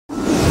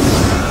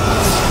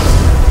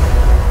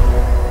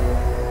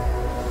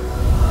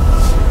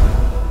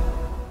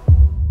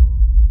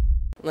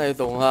那你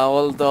懂啊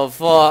 ？What the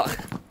fuck?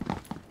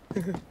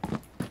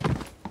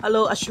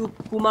 Hello, Ashok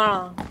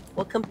Kumar.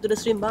 Welcome to the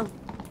stream, bang.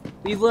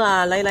 We will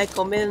like,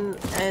 comment,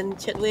 and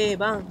chat way,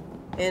 bang.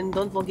 And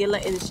don't forget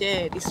like and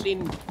share this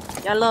stream.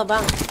 Ya lah,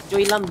 bang.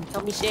 Joy lam,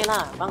 help me share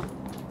lah, bang.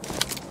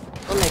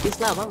 Don't like this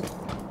lah, bang.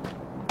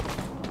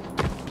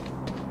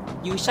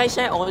 You shy,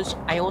 or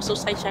I also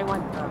shy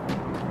one.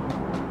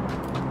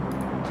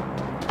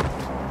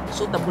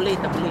 So tak boleh.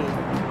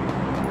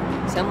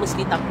 Saya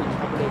mesti takut,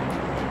 tak boleh.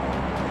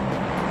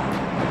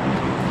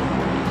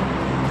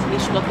 Sini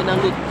sudah kena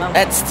loot, bang.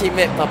 That's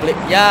teammate public.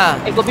 Yeah.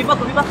 Go pipa.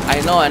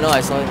 I know. I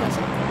saw him.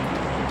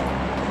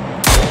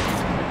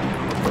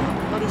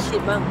 Holy shit,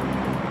 bang.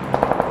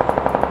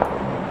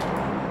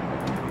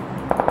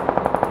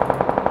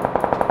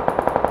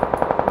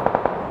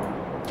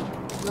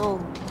 No.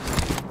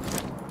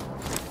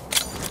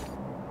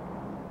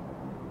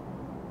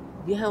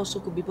 Dia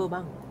also could people,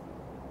 bang.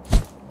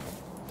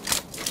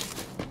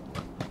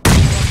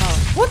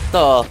 What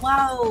the?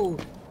 Wow.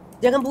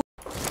 Jangan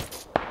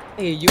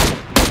you.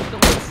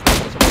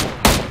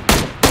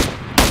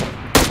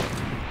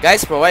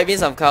 Guys, provide me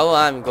some cover.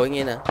 I'm going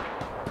in.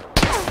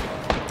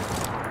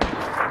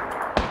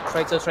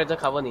 Try to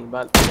cover 你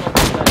but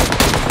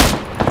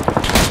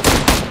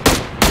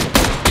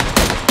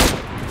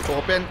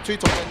最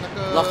左边那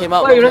个 Knock him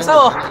out. 喂，有人杀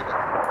我。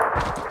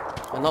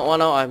I knock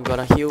one out. I'm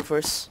gonna heal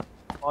first.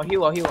 我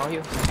heal。 Need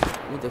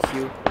to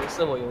heal. 有人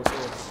射我。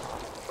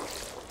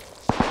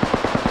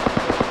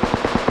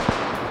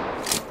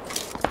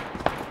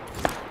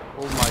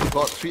Oh my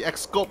god,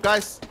 3x scope,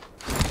 guys!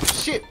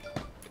 Shit!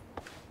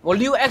 我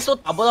6x 都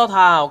打不到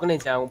他，我跟你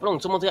讲，我不懂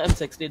做梦这个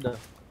M16 的。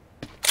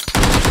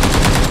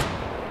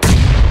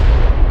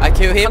I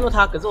kill 看 him. 到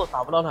他，可是我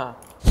打不到他。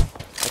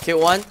I kill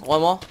one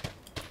more.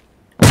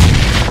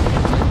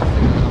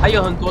 还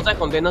有很多在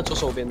旁边的左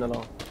手边的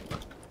咯。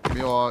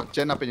没有啊，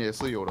剑那边也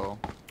是有的哦。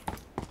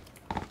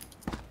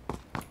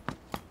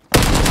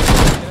很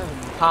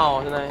怕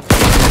哦，现在。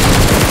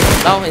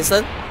然后很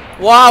深。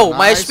Wow,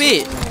 my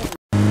HP.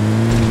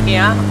 给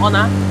啊 ，on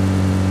啊。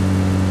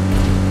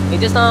你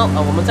just now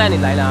我们载你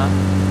来了啊。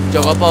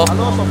9个波。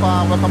 Hello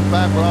Sofa, welcome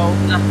back, bro.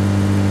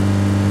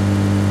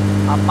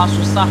 apa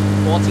susah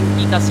watching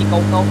dikasih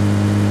kau.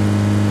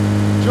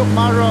 Jok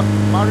Mario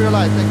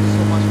Lite, thank you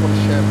so much for the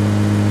share, bro.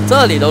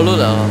 这里都录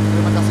了哦。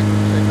 Terima kasih for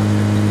the share.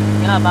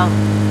 Ya bang,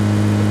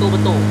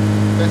 betul.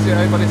 Thank you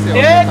everybody. Tu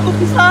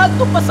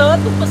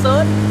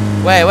pesan.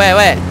 喂。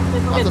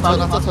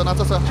拿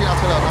这车，去拿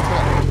车了。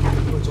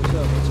走车。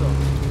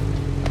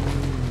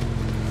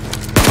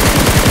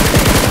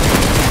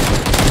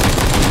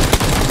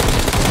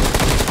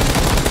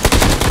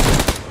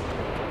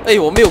哎，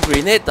我没有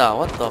grenade 的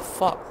 ，what the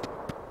fuck？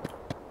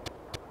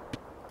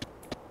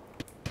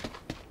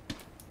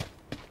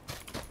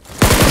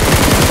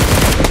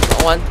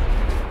 One。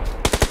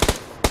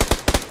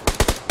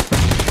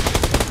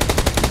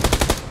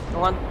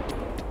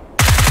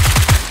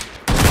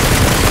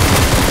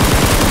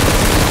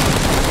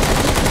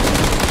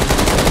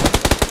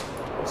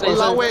我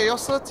老伟要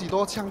射几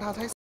多枪，他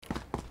才。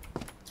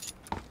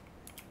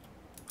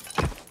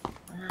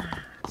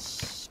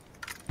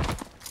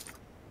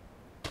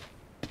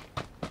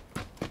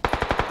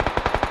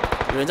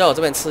有人在我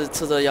这边吃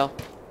这药。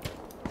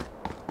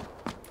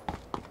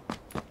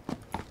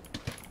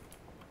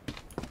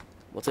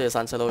我这里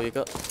3车都有一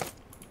个。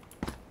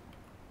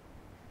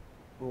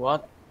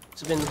我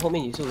这边后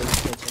面也是有人在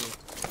这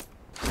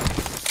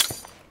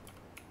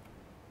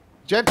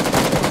里。Jet，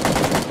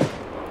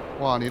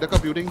 哇，你那个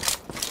building，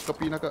 隔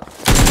壁那个。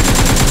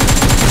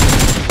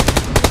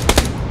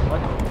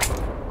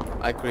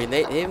I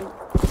grenade him.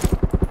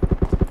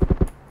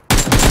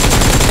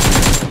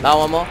 Now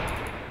one more.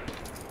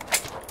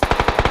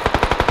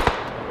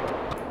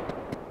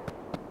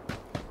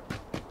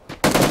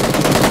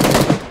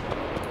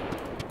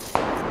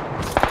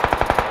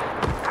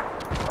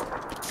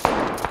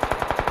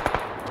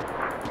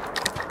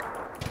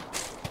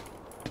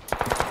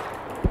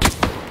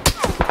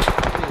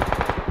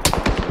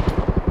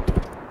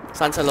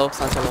 3層樓。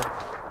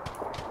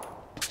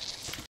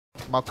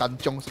mau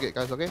kancong sedikit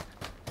guys, oke? Okay?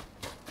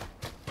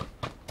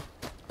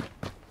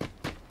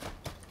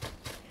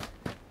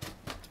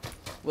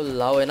 我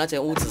老诶，那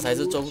间屋子才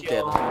是重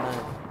点啊！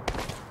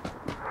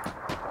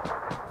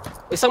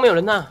哎，上面有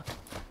人呐！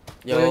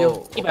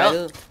有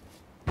120。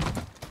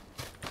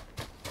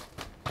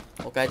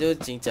我刚才就已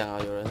经讲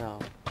了有人啊，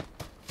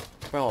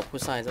不然我不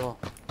上来这么。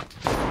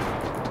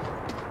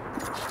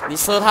你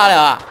射他了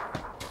啊？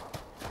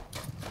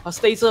他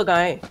stay 这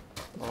该。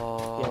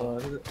哦。有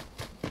就是。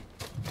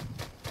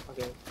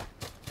OK。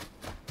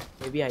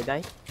Maybe I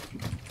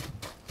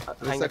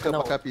die。Recycle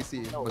pakai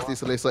PC, mesti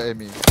selesa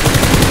enemy。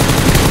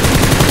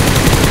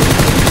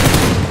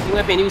因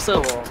为边路射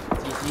我，GG。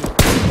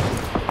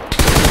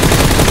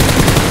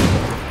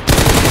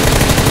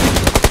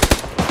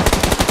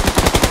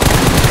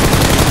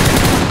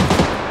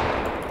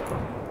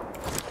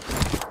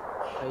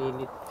可以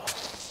你。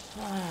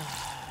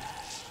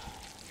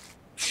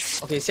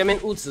OK， 下面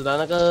屋子的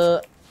那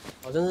个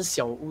好像是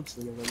小屋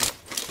子那个。